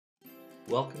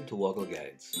Welcome to Woggle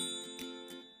Guides.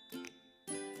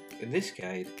 In this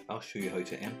guide, I'll show you how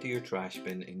to empty your trash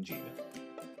bin in Gmail.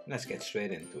 Let's get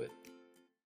straight into it.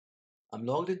 I'm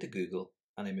logged into Google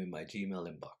and I'm in my Gmail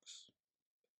inbox.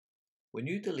 When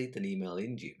you delete an email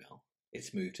in Gmail,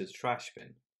 it's moved to the trash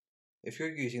bin. If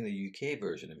you're using the UK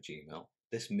version of Gmail,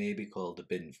 this may be called the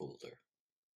bin folder.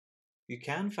 You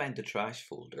can find the trash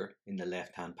folder in the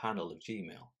left-hand panel of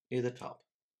Gmail, near the top.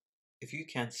 If you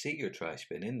can't see your trash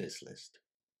bin in this list,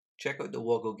 check out the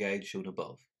Woggle Guide shown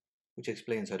above, which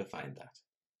explains how to find that.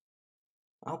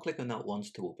 I'll click on that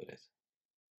once to open it.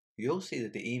 You'll see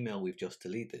that the email we've just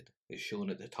deleted is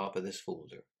shown at the top of this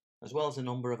folder, as well as a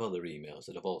number of other emails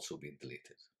that have also been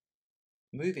deleted.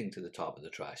 Moving to the top of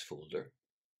the trash folder,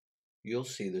 you'll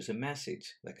see there's a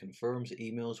message that confirms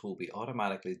emails will be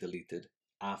automatically deleted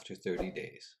after 30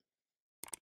 days.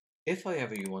 If,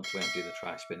 however, you want to empty the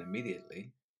trash bin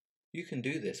immediately, you can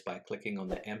do this by clicking on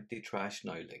the Empty Trash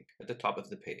Now link at the top of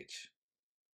the page.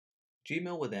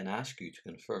 Gmail will then ask you to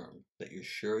confirm that you're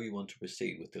sure you want to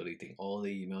proceed with deleting all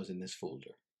the emails in this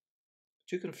folder.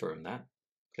 To confirm that,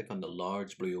 click on the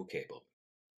large blue OK button.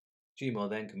 Gmail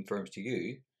then confirms to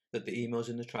you that the emails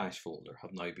in the trash folder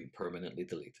have now been permanently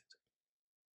deleted.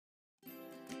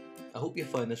 I hope you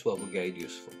found this Woggle Guide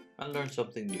useful and learned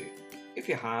something new. If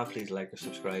you have, please like or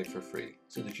subscribe for free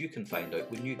so that you can find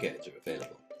out when new guides are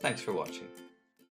available. Thanks for watching.